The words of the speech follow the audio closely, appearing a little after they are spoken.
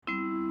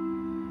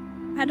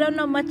I don't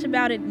know much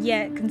about it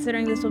yet,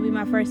 considering this will be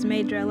my first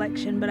major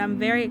election, but I'm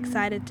very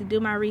excited to do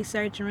my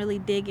research and really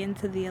dig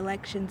into the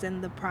elections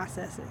and the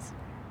processes.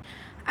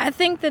 I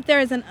think that there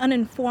is an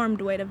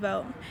uninformed way to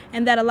vote,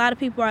 and that a lot of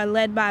people are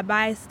led by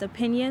biased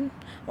opinion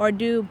or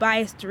do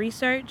biased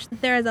research.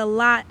 There is a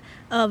lot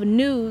of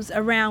news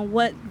around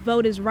what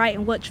vote is right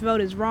and which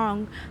vote is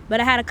wrong, but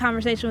I had a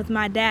conversation with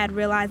my dad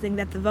realizing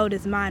that the vote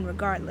is mine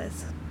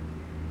regardless.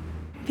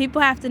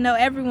 People have to know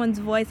everyone's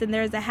voice, and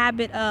there's a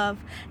habit of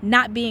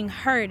not being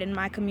heard in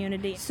my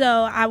community.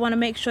 So I want to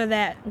make sure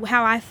that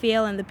how I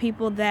feel and the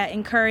people that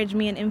encourage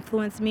me and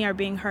influence me are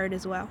being heard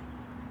as well.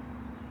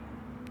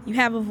 You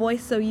have a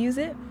voice, so use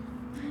it.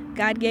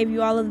 God gave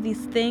you all of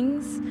these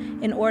things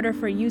in order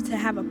for you to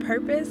have a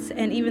purpose,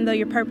 and even though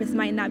your purpose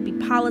might not be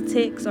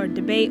politics or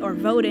debate or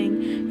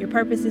voting, your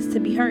purpose is to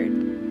be heard.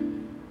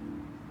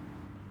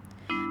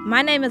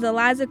 My name is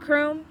Eliza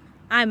Croom.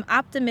 I'm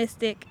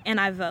optimistic, and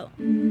I vote.